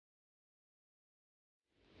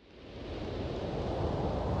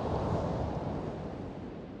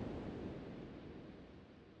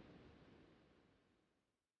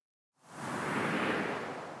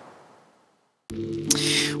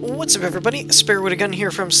What's up, everybody? Spare with a Gun here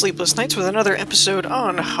from Sleepless Nights with another episode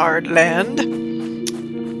on Hardland.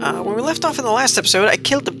 When we left off in the last episode, I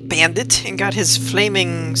killed the bandit and got his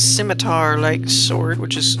flaming scimitar-like sword,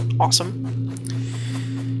 which is awesome.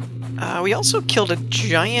 We also killed a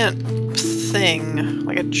giant thing,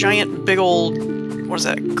 like a giant big old, what is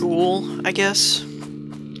that, a ghoul, I guess?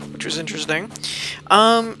 Which was interesting.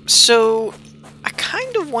 So I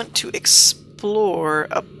kind of want to explore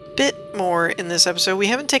a bit more in this episode. We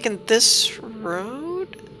haven't taken this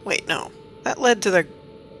road? Wait, no. That led to the...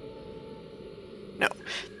 No.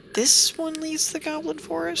 This one leads to the Goblin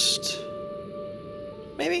Forest?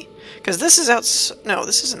 Maybe? Because this is outside... No,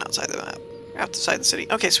 this isn't outside the map. Outside the city.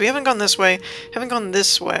 Okay, so we haven't gone this way. Haven't gone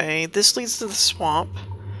this way. This leads to the swamp.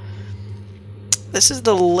 This is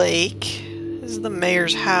the lake. This is the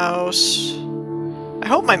mayor's house. I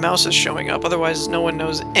hope my mouse is showing up, otherwise no one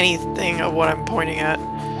knows anything of what I'm pointing at.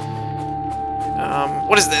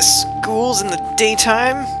 What is this? Ghouls in the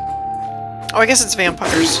daytime? Oh, I guess it's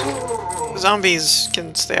vampires. Zombies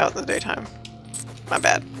can stay out in the daytime. My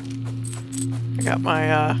bad. I got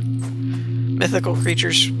my, mythical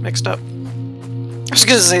creatures mixed up. I was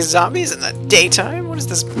gonna say zombies in the daytime? What is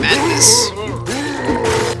this madness?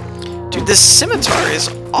 Dude, this scimitar is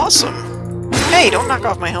awesome! Hey, don't knock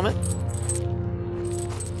off my helmet!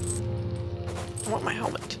 I want my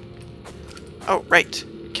helmet. Oh, right.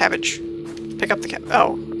 Cabbage. Pick up the cabbage.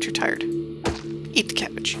 Oh, I'm too tired. Eat the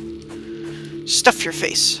cabbage. Stuff your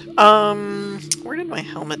face. Where did my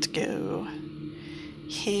helmet go?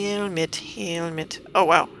 Helmet. Oh,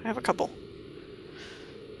 wow. I have a couple.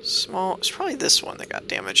 Small. It's probably this one that got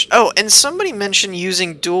damaged. Oh, and somebody mentioned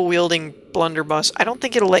using dual-wielding blunderbuss. I don't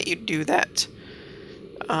think it'll let you do that.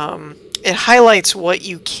 It highlights what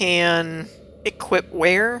you can equip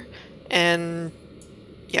where, and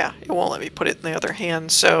yeah, it won't let me put it in the other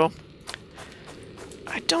hand, so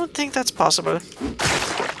I don't think that's possible.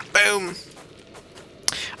 Boom!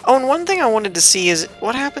 Oh, and one thing I wanted to see is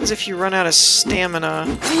what happens if you run out of stamina.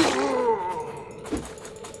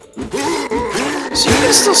 So you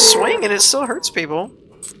can still swing and it still hurts people.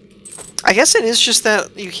 I guess it is just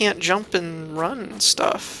that you can't jump and run and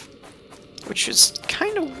stuff, which is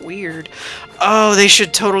kind of weird. Oh, they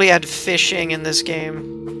should totally add fishing in this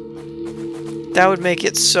game. That would make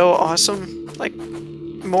it so awesome. Like,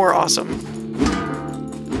 more awesome.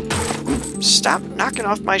 Stop knocking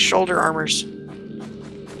off my shoulder armors.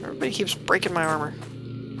 Everybody keeps breaking my armor.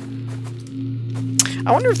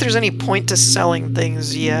 I wonder if there's any point to selling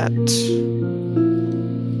things yet.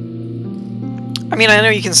 I mean, I know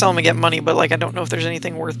you can sell them and get money, but like, I don't know if there's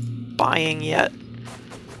anything worth buying yet.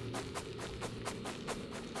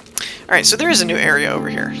 Alright, so there is a new area over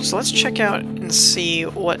here. So let's check out and see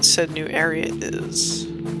what said new area is.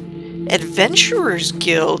 Adventurers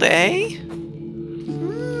Guild, eh?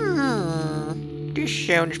 This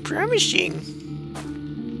sounds promising.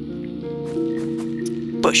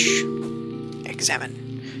 Bush. Examine.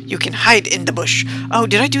 You can hide in the bush. Oh,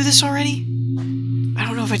 did I do this already? I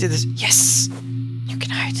don't know if I did this. Yes! You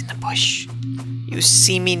can hide in the bush. You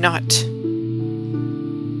see me not.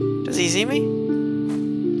 Does he see me?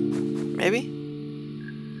 Maybe?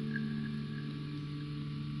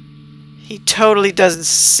 He totally doesn't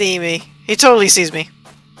see me. He totally sees me.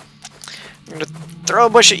 I'm gonna throw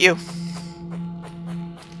a bush at you.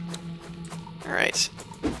 Alright.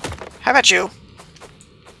 How about you?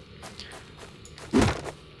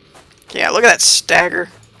 Yeah, look at that stagger.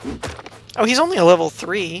 Oh, he's only a level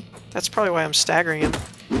 3. That's probably why I'm staggering him.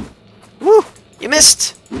 Woo! You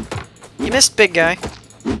missed! You missed, big guy.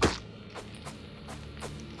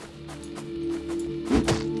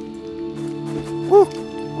 Woo!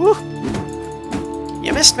 Woo!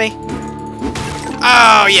 You missed me.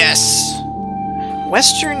 Oh, yes!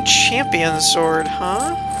 Western Champion Sword,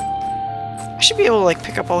 huh? I should be able to, like,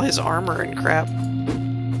 pick up all his armor and crap.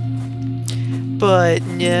 But,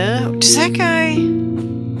 no. Does that guy...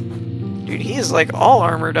 Dude, he is, like, all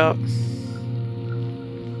armored up.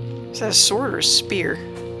 Is that a sword or a spear? I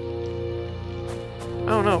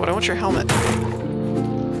don't know, but I want your helmet.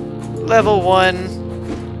 Level 1.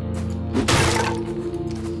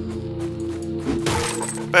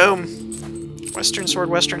 Boom. Western sword,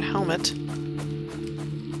 Western helmet.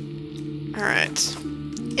 Alright.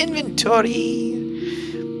 Inventory.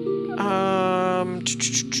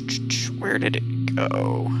 Where did it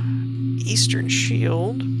go? Eastern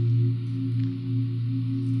shield.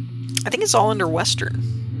 I think it's all under Western.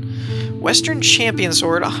 Western Champion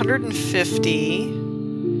Sword, 150.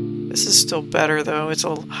 This is still better, though. It's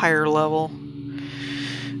a higher level.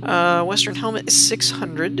 Western Helmet is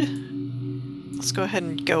 600. Let's go ahead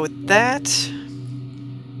and go with that.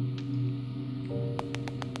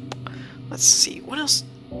 Let's see, what else?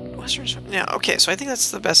 Western... Yeah, okay, so I think that's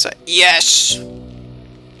the best side. Yes!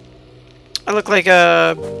 I look like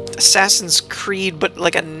a Assassin's Creed, but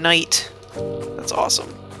like a knight. That's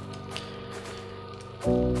awesome.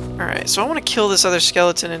 Alright, so I want to kill this other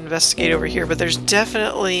skeleton and investigate over here, but there's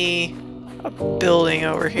definitely a building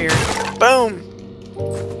over here. Boom!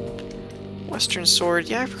 Western sword.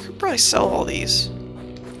 Yeah, I could probably sell all these.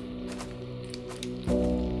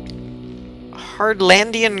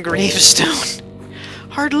 Hardlandian gravestone.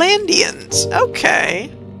 Hardlandians!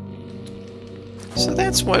 Okay. So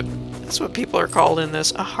that's what people are called in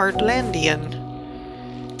this. A Hardlandian.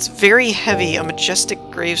 It's very heavy, a majestic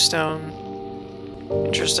gravestone.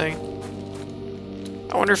 Interesting.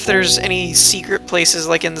 I wonder if there's any secret places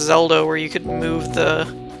like in Zelda where you could move the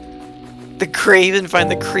grave and find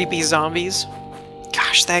the creepy zombies.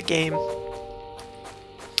 Gosh, that game.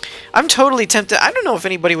 I'm totally tempted. I don't know if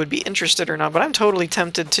anybody would be interested or not, but I'm totally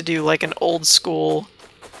tempted to do like an old school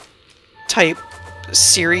type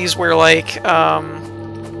series where like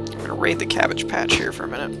I'm gonna raid the Cabbage Patch here for a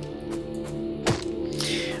minute.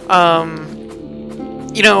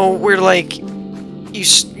 You know, where like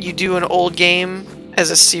you do an old game as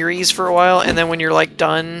a series for a while, and then when you're like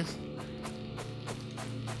done,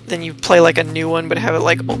 then you play like a new one, but have it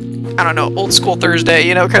like, I don't know, Old School Thursday,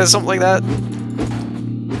 you know, kind of something like that.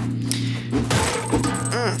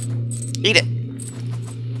 Eat it.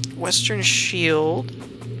 Western Shield.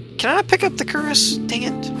 Can I not pick up the Cuirass? Dang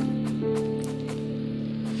it.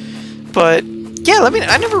 But yeah,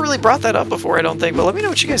 I never really brought that up before, I don't think, but let me know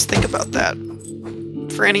what you guys think about that.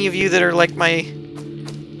 For any of you that are like my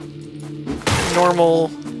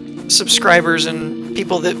normal subscribers and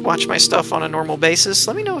people that watch my stuff on a normal basis,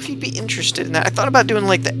 let me know if you'd be interested in that. I thought about doing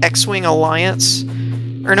like the X-Wing Alliance,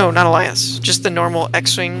 or no, not Alliance, just the normal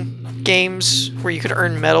X-Wing games where you could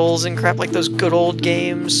earn medals and crap, like those good old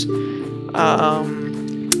games. I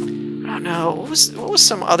don't know, what was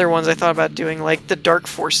some other ones I thought about doing, like the Dark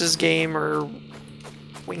Forces game or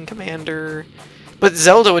Wing Commander. But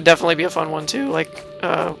Zelda would definitely be a fun one too, like,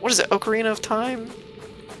 what is it, Ocarina of Time?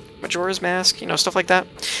 Majora's Mask, you know, stuff like that.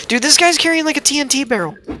 Dude, this guy's carrying like a TNT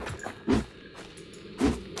barrel.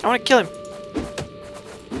 I want to kill him.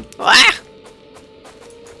 Ah!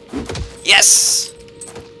 Yes!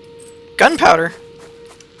 Gunpowder.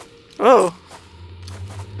 Whoa.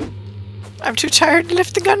 I'm too tired to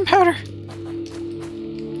lift the gunpowder.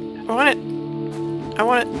 I want it. I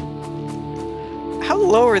want it. How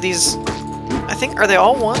low are these? I think, are they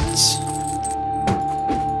all ones?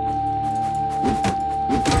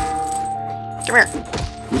 Come here.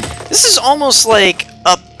 This is almost like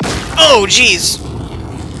a... Oh, jeez.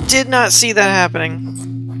 Did not see that happening.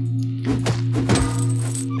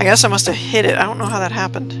 I guess I must have hit it. I don't know how that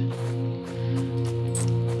happened.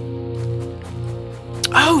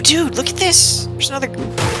 Oh, dude, look at this. There's another...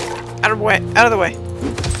 Out of the way. Out of the way.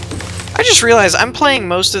 I just realized I'm playing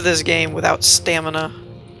most of this game without stamina.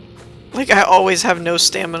 Like, I always have no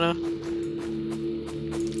stamina.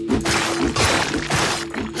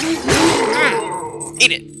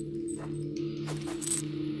 Eat it!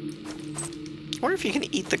 I wonder if you can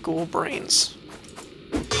eat the ghoul brains.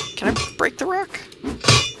 Can I break the rock?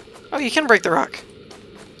 Oh, you can break the rock.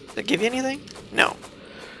 Does it give you anything? No.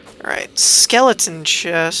 Alright, skeleton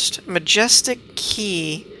chest, majestic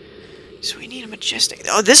key. So we need a majestic...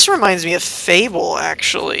 Oh, this reminds me of Fable,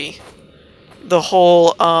 actually. The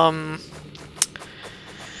whole,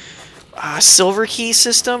 silver key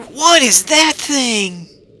system. What is that thing?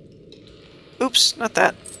 Oops, not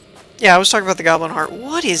that. Yeah, I was talking about the Goblin Heart.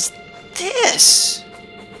 What is this?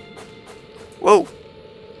 Whoa.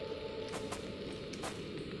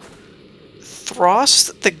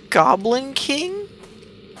 Throst the Goblin King?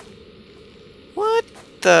 What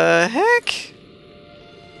the heck?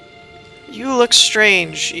 You look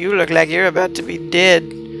strange. You look like you're about to be dead.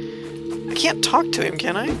 I can't talk to him,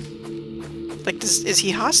 can I? Like, is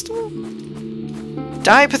he hostile?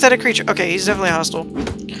 Die, pathetic creature. Okay, he's definitely hostile.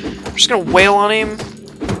 I'm just gonna wail on him.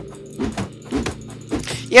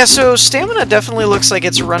 Yeah, so stamina definitely looks like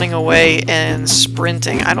it's running away and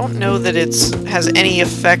sprinting. I don't know that it has any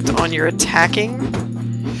effect on your attacking.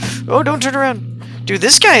 Oh, don't turn around. Dude,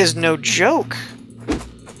 this guy is no joke.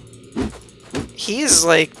 He is,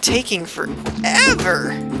 like, taking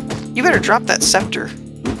forever. You better drop that scepter.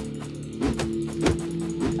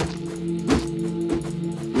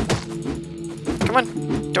 Come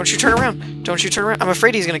on. Don't you turn around. Don't you turn around. I'm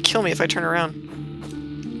afraid he's going to kill me if I turn around.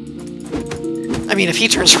 I mean, if he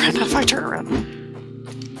turns around, not if I turn around.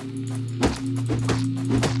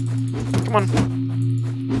 Come on.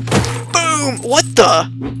 Boom! What the?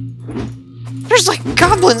 There's, like,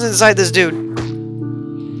 goblins inside this dude.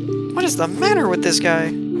 What is the matter with this guy?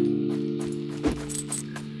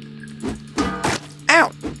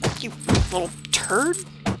 Ow! You little turd!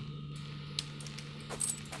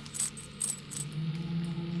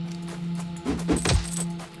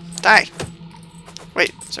 Die!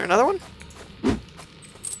 Wait, is there another one?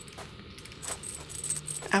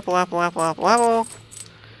 Apple, apple, apple, apple, apple.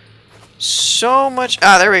 So much...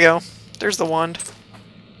 Ah, there we go. There's the wand.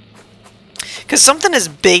 Because something as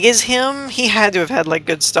big as him, he had to have had, like,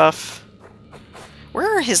 good stuff.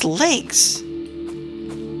 Where are his legs?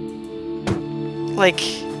 Like...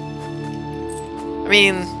 I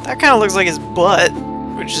mean, that kind of looks like his butt,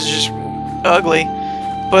 which is just ugly.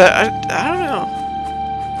 But, I don't know.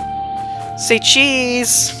 Say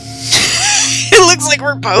cheese! It looks like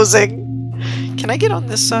we're posing! Can I get on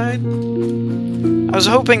this side? I was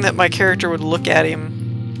hoping that my character would look at him.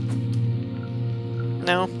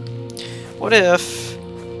 No? What if...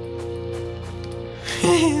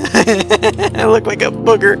 I look like a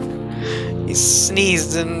booger. He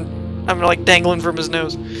sneezed and I'm like dangling from his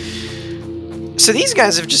nose. So these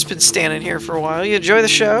guys have just been standing here for a while. You enjoy the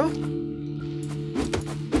show?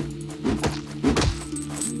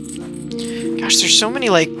 Gosh, there's so many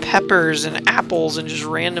like peppers and apples and just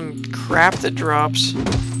random crap that drops.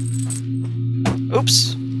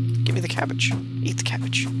 Oops. Give me the cabbage. Eat the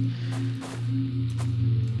cabbage.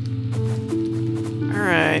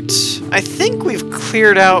 Alright. I think we've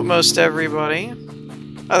cleared out most everybody.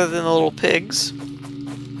 Other than the little pigs.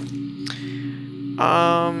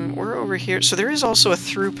 We're over here. So there is also a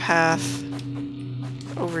through path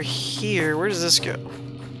over here. Where does this go?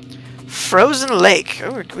 Frozen Lake.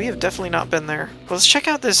 Oh, we have definitely not been there. Well, let's check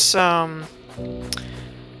out this,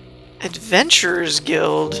 Adventurers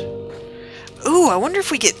Guild. Ooh, I wonder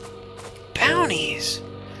if we get bounties.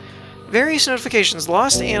 Various notifications.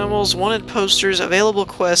 Lost animals, wanted posters, available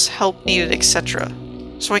quests, help needed, etc.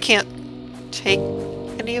 So I can't take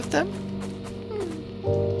any of them?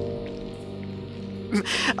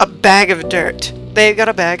 A bag of dirt. They got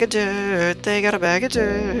a bag of dirt. They got a bag of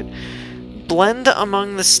dirt. Blend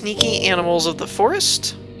among the sneaky animals of the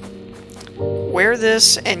forest. Wear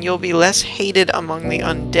this and you'll be less hated among the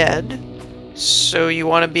undead. So you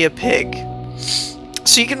want to be a pig.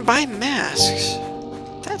 So you can buy masks.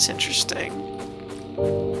 That's interesting.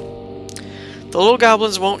 The little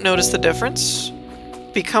goblins won't notice the difference.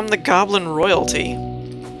 Become the goblin royalty.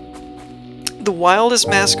 The wildest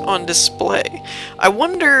mask on display. I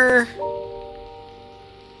wonder...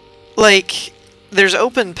 Like, there's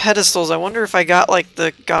open pedestals. I wonder if I got, like,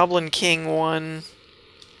 the Goblin King one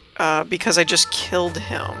because I just killed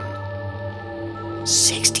him.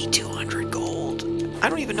 6,200 gold. I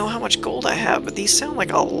don't even know how much gold I have, but these sound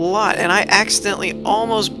like a lot, and I accidentally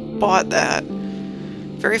almost bought that.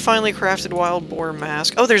 Very finely crafted wild boar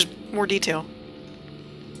mask. Oh, there's more detail.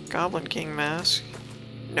 Goblin King mask.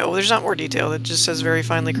 No, there's not more detail. It just says very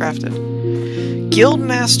finely crafted.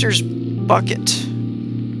 Guildmaster's bucket.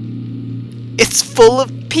 It's full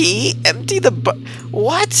of pee? Empty the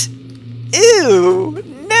What? Ew!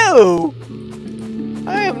 No!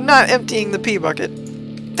 I am not emptying the pee bucket.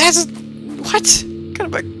 That's... What? What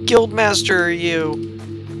kind of a guildmaster are you?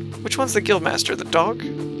 Which one's the guildmaster? The dog?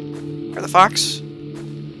 Or the fox?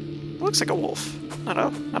 It looks like a wolf. Not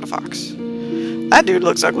a fox. That dude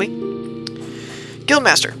looks ugly.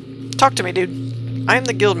 Guildmaster. Talk to me, dude. I'm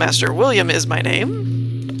the guildmaster. William is my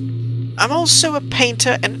name. I'm also a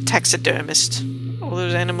painter and a taxidermist. All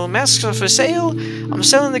those animal masks are for sale. I'm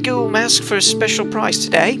selling the guild mask for a special price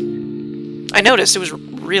today. I noticed it was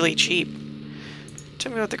really cheap.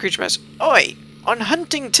 Tell me about the creature mask. Oi! On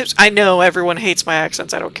hunting tips... I know everyone hates my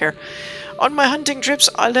accents. I don't care. On my hunting trips,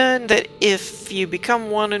 I learned that if you become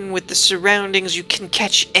one with the surroundings, you can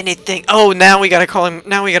catch anything. Oh, now we gotta call him...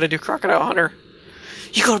 Now we gotta do Crocodile Hunter.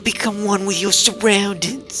 You gotta become one with your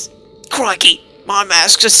surroundings. Crikey! My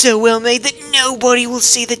masks are so well made that nobody will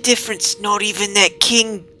see the difference. Not even that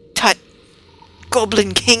King Tut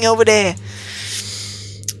Goblin King over there.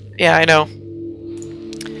 Yeah, I know.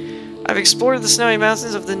 I've explored the snowy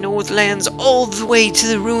mountains of the Northlands all the way to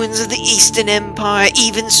the ruins of the Eastern Empire.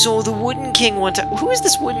 Even saw the Wooden King one time. Who is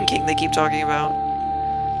this Wooden King they keep talking about?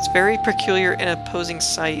 It's very peculiar and opposing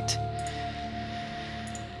sight.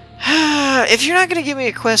 If you're not gonna give me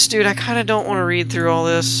a quest, dude, I kinda don't want to read through all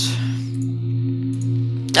this.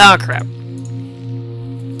 Oh, crap.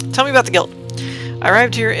 Tell me about the guild. I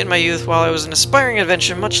arrived here in my youth while I was an aspiring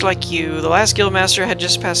adventurer, much like you. The last guildmaster had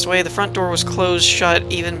just passed away. The front door was closed shut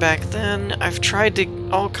even back then. I've tried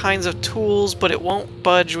all kinds of tools, but it won't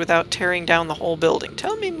budge without tearing down the whole building.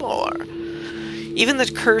 Tell me more. Even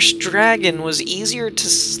the cursed dragon was easier to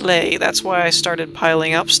slay. That's why I started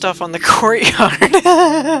piling up stuff on the courtyard.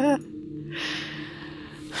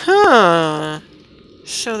 Huh.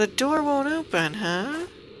 So the door won't open, huh?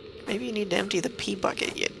 Maybe you need to empty the pee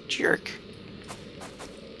bucket, you jerk.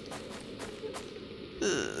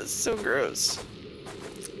 Ugh, that's so gross.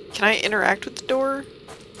 Can I interact with the door?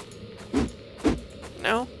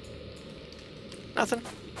 No? Nothing?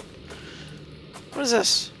 What is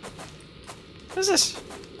this? What is this?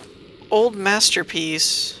 Old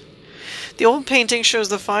masterpiece. The old painting shows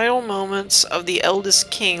the final moments of the eldest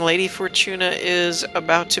king. Lady Fortuna is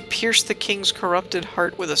about to pierce the king's corrupted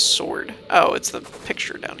heart with a sword. Oh, it's the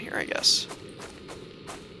picture down here, I guess.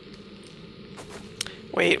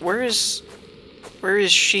 Wait, where is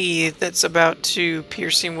she that's about to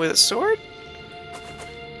pierce him with a sword?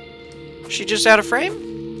 She just out of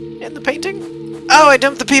frame? In the painting? Oh, I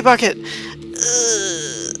dumped the pee bucket!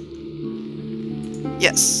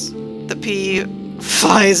 Yes. The pee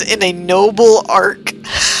flies in a noble arc.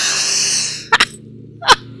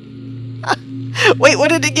 Wait, what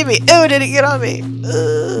did it give me? Oh, did it get on me?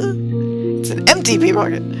 It's an empty pee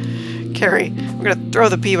bucket. Carrie, I'm gonna throw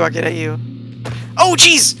the pee bucket at you. Oh,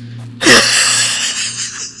 jeez!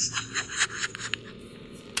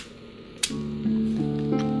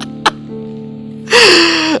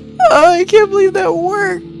 Oh, I can't believe that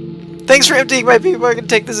worked. Thanks for emptying my pee bucket.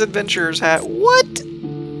 Take this adventurer's hat. What?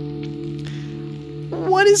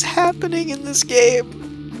 What is happening in this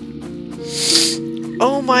game?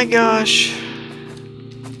 Oh my gosh.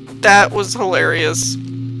 That was hilarious.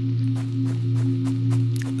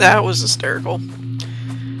 That was hysterical.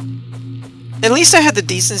 At least I had the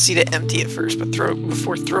decency to empty it first, but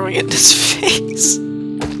before throwing it in his face.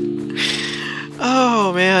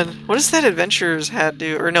 Oh man. What does that adventurer's hat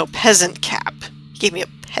do? Or no, peasant cap. He gave me a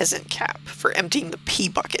peasant cap for emptying the pee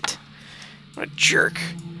bucket. What a jerk.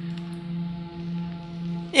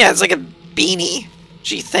 Yeah, it's like a beanie.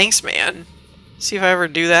 Gee, thanks, man. See if I ever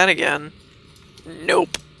do that again.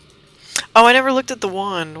 Nope. Oh, I never looked at the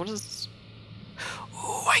wand. What is this?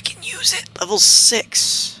 Ooh, I can use it. Level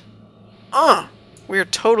 6. We are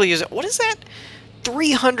totally using it. What is that?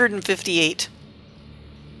 358.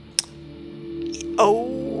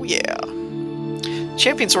 Oh, yeah.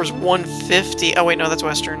 Champion Sword's 150. Oh, wait, no, that's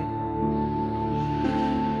Western.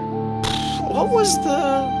 What was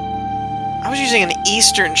the... I was using an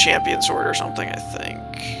Eastern Champion Sword or something, I think.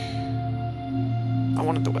 I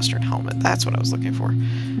wanted the Western helmet. That's what I was looking for.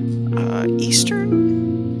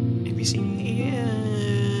 Eastern? ABC?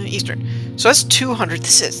 Yeah, Eastern. So that's 200.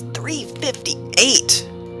 This is 358.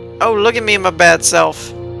 Oh, look at me and my bad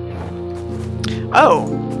self.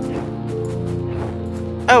 Oh.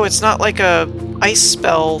 Oh, it's not like a ice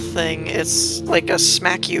spell thing. It's like a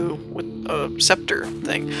smack you with a scepter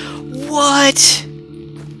thing. What?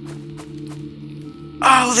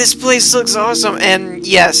 Oh, this place looks awesome. And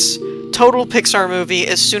yes, total Pixar movie.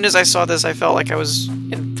 As soon as I saw this, I felt like I was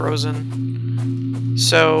in Frozen.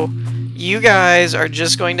 So, you guys are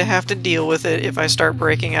just going to have to deal with it if I start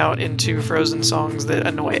breaking out into Frozen songs that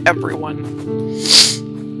annoy everyone.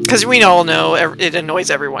 Because we all know it annoys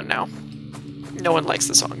everyone now. No one likes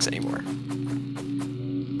the songs anymore.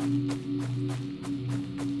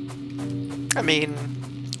 I mean...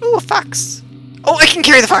 Ooh, a fox! Oh, I can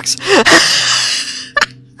carry the fox!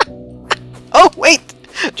 Oh, wait!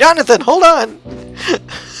 Jonathan, hold on!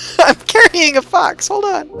 I'm carrying a fox, hold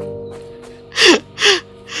on!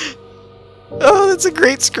 Oh, that's a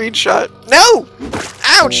great screenshot. No!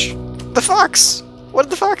 Ouch! The fox! What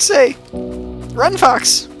did the fox say? Run,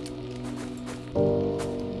 fox!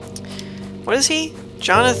 What is he?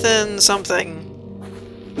 Jonathan something.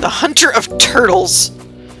 The Hunter of Turtles.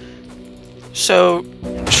 So,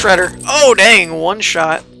 Shredder. Oh, dang! One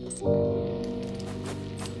shot.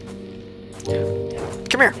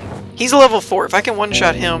 Come here. He's a level 4. If I can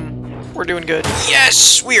one-shot him, we're doing good.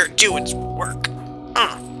 Yes! We are doing work.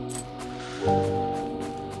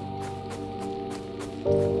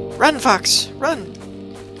 Run, Fox! Run!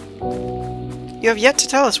 You have yet to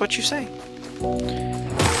tell us what you say.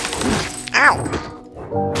 Ow!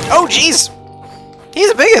 Oh, jeez!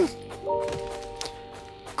 He's a big one!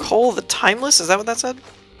 Cole the Timeless? Is that what that said?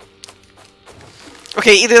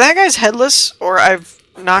 Okay, either that guy's headless, or I've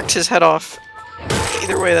knocked his head off.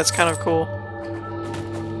 Either way, that's kind of cool.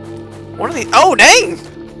 One of these... Oh, dang!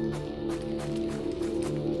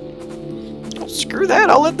 Oh, screw that.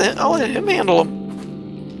 I'll let him handle him.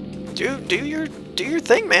 Do your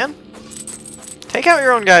thing, man. Take out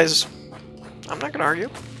your own guys. I'm not gonna argue.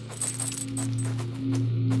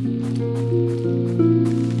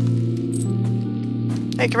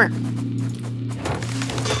 Hey, come here.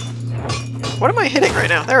 What am I hitting right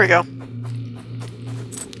now? There we go.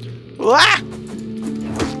 Ah!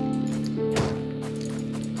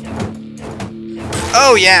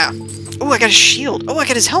 Oh, yeah. Oh, I got his shield. Oh, I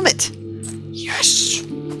got his helmet. Yes!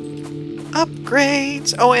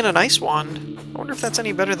 Upgrades. Oh, and an ice wand. I wonder if that's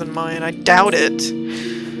any better than mine. I doubt it.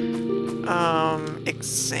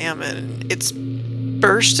 Examine. It's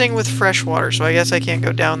bursting with fresh water, so I guess I can't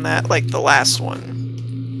go down that like the last one.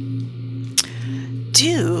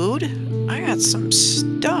 Dude, I got some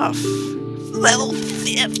stuff. Level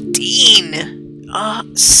 15!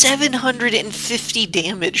 750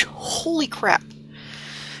 damage. Holy crap.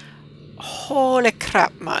 Holy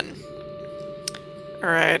crap, man.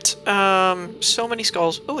 Alright, so many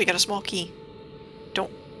skulls. Oh, we got a small key.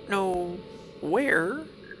 Don't know where.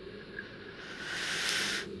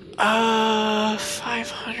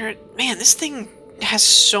 500. Man, this thing has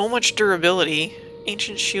so much durability.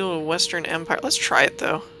 Ancient Shield of Western Empire. Let's try it,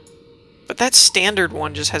 though. But that standard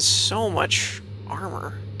one just has so much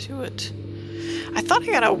armor to it. I thought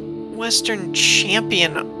I got a Western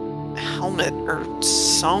Champion helmet or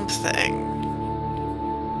something.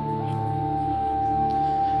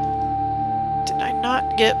 Did I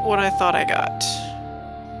not get what I thought I got?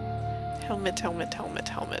 Helmet, helmet, helmet,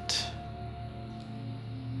 helmet.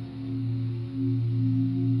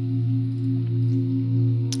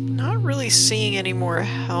 Not really seeing any more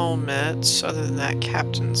helmets other than that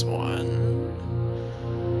captain's one.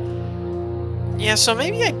 Yeah, so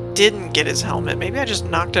maybe I didn't get his helmet. Maybe I just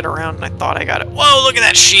knocked it around and I thought I got it. Whoa, look at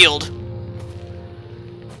that shield!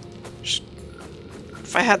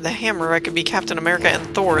 If I had the hammer, I could be Captain America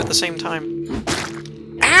and Thor at the same time.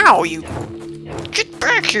 Ow, you... Get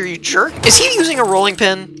back here, you jerk! Is he using a rolling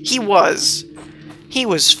pin? He was. He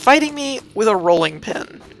was fighting me with a rolling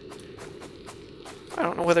pin. I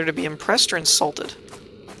don't know whether to be impressed or insulted.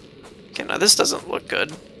 Okay, now this doesn't look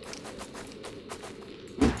good.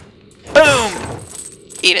 Boom!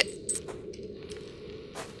 Eat it.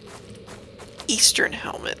 Eastern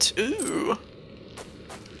helmet. Ooh.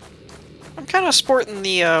 I'm kind of sporting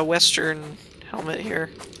the Western helmet here.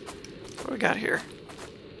 What do we got here?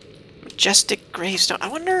 Majestic gravestone. I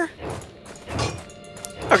wonder...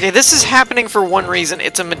 Okay, this is happening for one reason.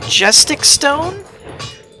 It's a majestic stone,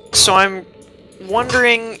 so I'm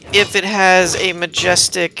wondering if it has a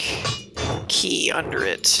majestic key under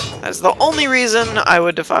it. That's the only reason I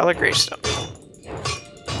would defile a gravestone.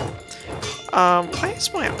 Why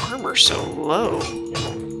is my armor so low?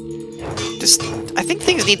 I think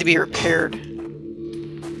things need to be repaired.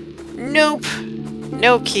 Nope.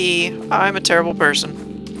 No key. I'm a terrible person.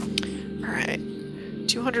 Alright.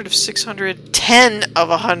 200 of 600. 10 of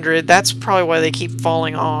 100. That's probably why they keep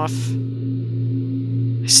falling off.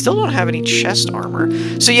 I still don't have any chest armor.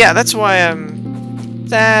 So yeah, that's why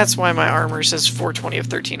my armor says 420 of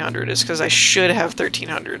 1300, is because I should have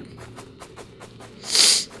 1300.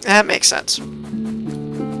 That makes sense.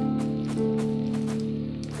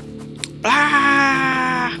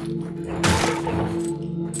 Ah!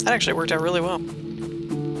 That actually worked out really well.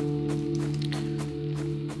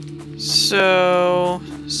 So...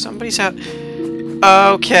 somebody's out...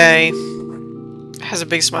 Okay. Has a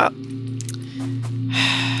big smile.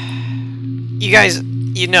 You guys,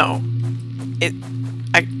 you know,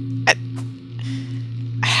 I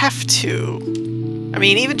have to. I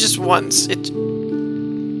mean, even just once, it...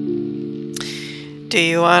 Do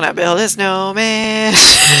you wanna build a snowman?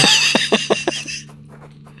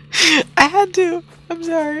 I had to. I'm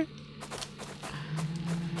sorry.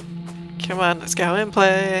 Come on, let's go and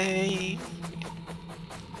play.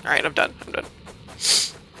 Alright, I'm done. I'm done.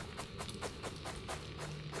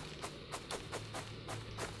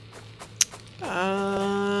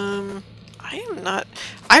 I am not...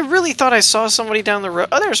 I really thought I saw somebody down the road.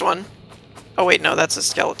 Oh, there's one. Oh, wait, no, that's a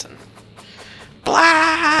skeleton.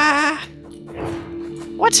 Blah!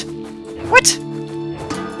 What? What?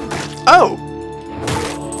 Oh!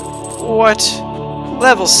 What?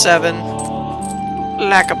 Level 7.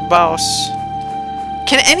 Like a boss.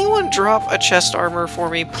 Can anyone drop a chest armor for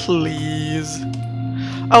me, please?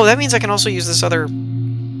 Oh, that means I can also use this other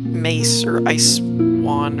mace or ice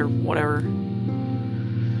wand or whatever.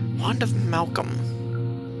 Wand of Malcolm.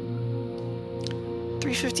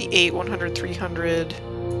 358, 100, 300,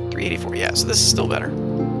 384. Yeah, so this is still better.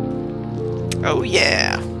 Oh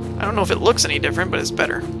yeah. I don't know if it looks any different, but it's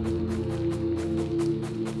better.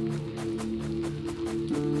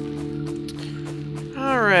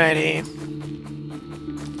 Alrighty.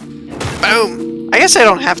 Boom! I guess I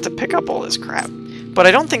don't have to pick up all this crap. But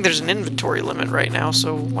I don't think there's an inventory limit right now,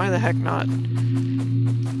 so why the heck not?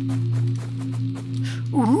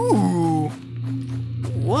 Ooh!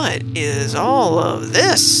 What is all of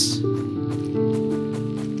this?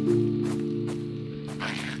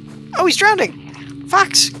 he's drowning!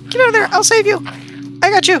 Fox! Get out of there! I'll save you! I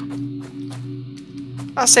got you!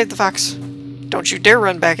 I'll save the fox. Don't you dare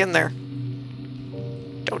run back in there.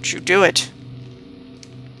 Don't you do it.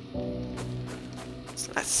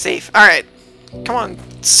 It's not safe. Alright. Come on,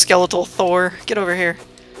 skeletal Thor. Get over here.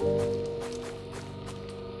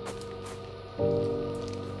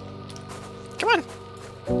 Come on.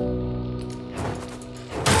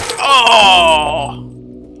 Oh!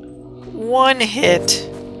 One hit.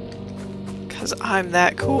 Because I'm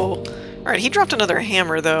that cool. Alright, he dropped another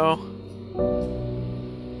hammer, though.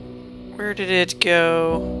 Where did it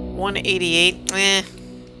go? 188? Eh.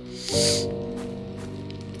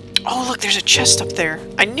 Oh, look, there's a chest up there.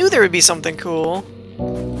 I knew there would be something cool.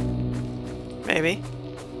 Maybe.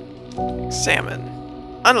 Examine.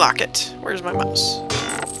 Unlock it. Where's my mouse?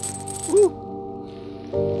 Woo!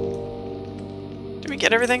 Did we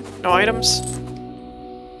get everything? No items?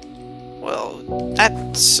 Well,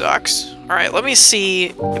 that sucks. Alright, let me see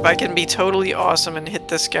if I can be totally awesome and hit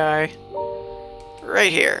this guy.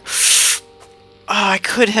 Right here. Oh, I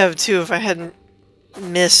could have too if I hadn't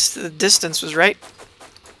missed. The distance was right.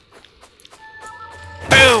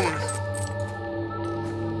 Boom!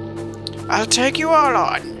 I'll take you all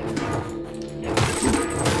on.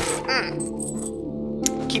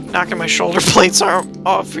 Keep knocking my shoulder plates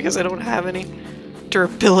off because I don't have any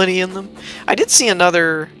durability in them. I did see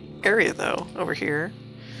another area though over here.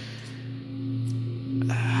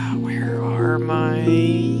 Where are my...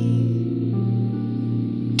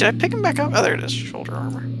 Did I pick him back up? Oh, there it is. Shoulder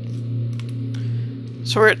armor.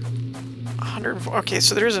 So we're at 104. Okay,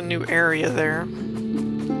 so there's a new area there.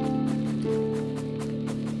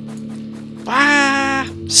 Ah!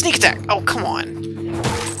 Sneak attack! Oh, come on.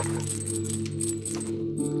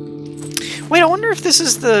 Wait, I wonder if this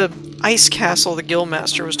is the ice castle the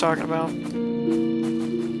Guildmaster was talking about.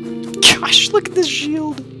 Gosh, look at this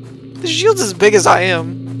shield. The shield's as big as I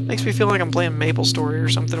am. Makes me feel like I'm playing Maple Story or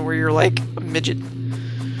something where you're like a midget.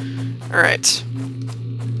 Alright.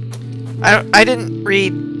 I didn't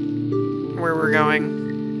read where we're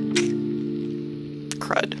going.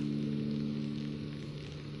 Crud.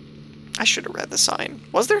 I should have read the sign.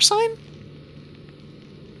 Was there a sign?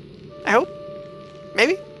 I hope.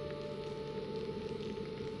 Maybe?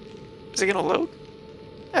 Is it gonna load?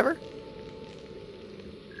 Ever?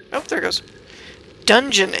 Oh, there it goes.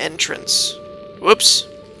 Dungeon entrance. Whoops.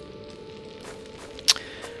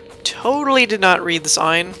 Totally did not read the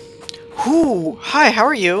sign. Whoo! Hi, how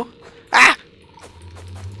are you? Ah!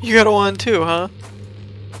 You got a 1 too, huh?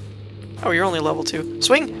 Oh, you're only level 2.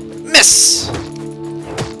 Swing! Miss!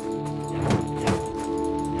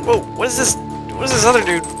 Whoa, what is this? What is this other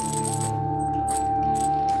dude?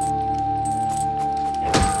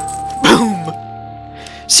 Boom!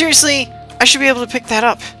 Seriously? I should be able to pick that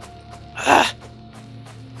up. Ugh.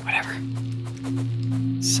 Whatever.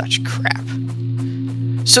 Such crap.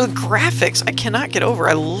 So the graphics, I cannot get over.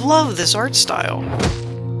 I love this art style.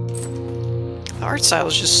 The art style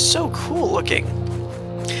is just so cool looking.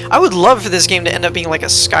 I would love for this game to end up being like a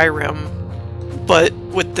Skyrim, but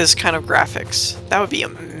with this kind of graphics. That would be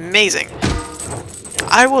amazing.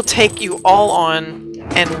 I will take you all on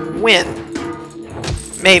and win.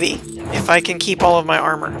 Maybe, if I can keep all of my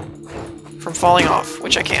armor from falling off,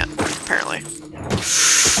 which I can't, apparently.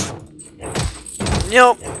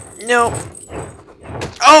 Nope. Nope.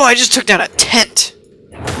 Oh, I just took down a tent!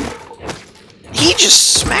 He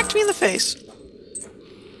just smacked me in the face.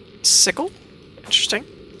 Sickle? Interesting.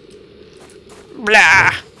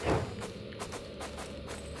 Blah!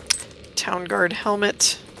 Town guard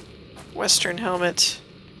helmet. Western helmet.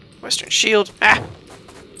 Western shield. Ah!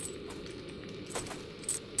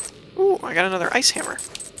 Ooh, I got another ice hammer.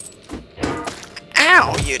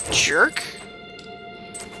 Ow, you jerk!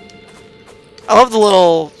 I love the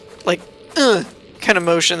little, like, kind of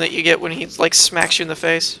motion that you get when he, like, smacks you in the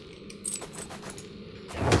face.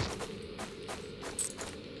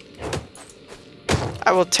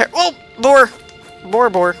 I will tear- Oh! Boar!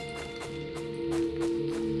 Boar.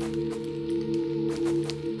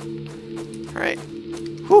 Alright.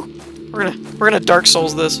 Whew! We're gonna Dark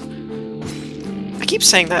Souls this. I keep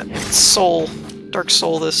saying that. Soul. Dark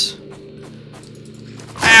Soul this.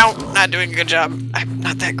 Ow! Not doing a good job. I'm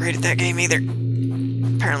not that great at that game either.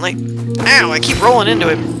 Apparently. Ow! I keep rolling into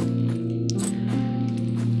him.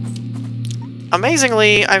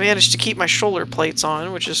 Amazingly, I managed to keep my shoulder plates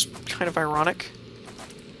on, which is kind of ironic.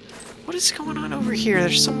 What is going on over here?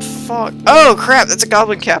 There's some fog. Oh, crap! That's a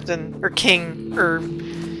goblin captain. Or king. Or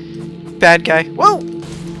bad guy. Whoa!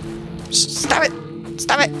 Stop it!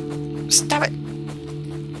 Stop it! Stop it!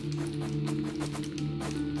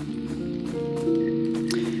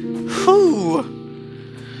 Whew!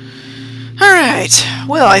 Alright,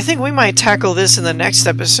 well, I think we might tackle this in the next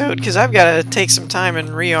episode, because I've got to take some time and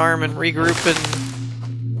rearm and regroup and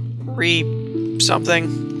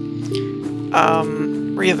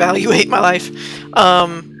reevaluate my life.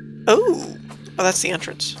 Oh, that's the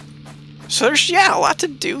entrance. So there's, yeah, a lot to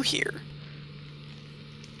do here.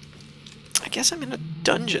 I guess I'm in a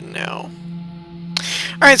dungeon now.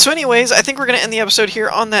 Alright, so anyways, I think we're going to end the episode here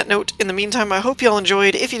on that note. In the meantime, I hope you all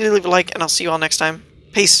enjoyed. If you did, leave a like, and I'll see you all next time.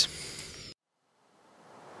 Peace.